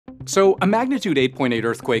So a magnitude 8.8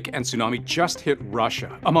 earthquake and tsunami just hit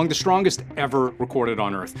Russia, among the strongest ever recorded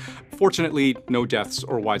on Earth. Fortunately, no deaths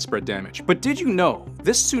or widespread damage. But did you know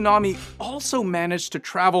this tsunami also managed to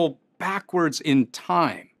travel backwards in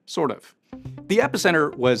time? Sort of. The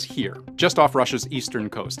epicenter was here, just off Russia's eastern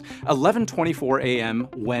coast, 11:24 a.m.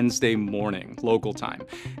 Wednesday morning, local time.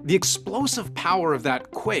 The explosive power of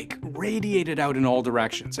that quake radiated out in all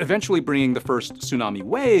directions, eventually bringing the first tsunami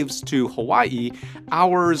waves to Hawaii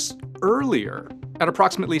hours earlier, at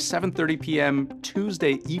approximately 7:30 p.m.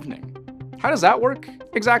 Tuesday evening. How does that work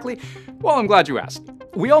exactly? Well, I'm glad you asked.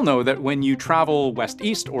 We all know that when you travel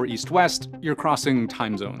west-east or east-west, you're crossing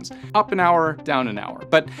time zones. Up an hour, down an hour.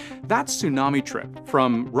 But that tsunami trip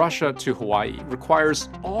from Russia to Hawaii requires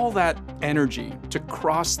all that energy to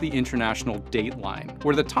cross the international date line,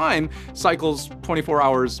 where the time cycles 24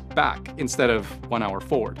 hours back instead of 1 hour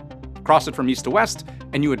forward. Cross it from east to west,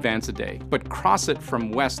 and you advance a day. But cross it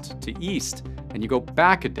from west to east, and you go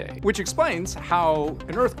back a day. Which explains how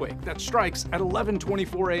an earthquake that strikes at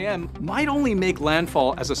 11:24 a.m. might only make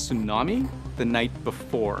landfall as a tsunami the night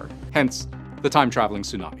before. Hence, the time-traveling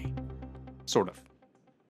tsunami. Sort of.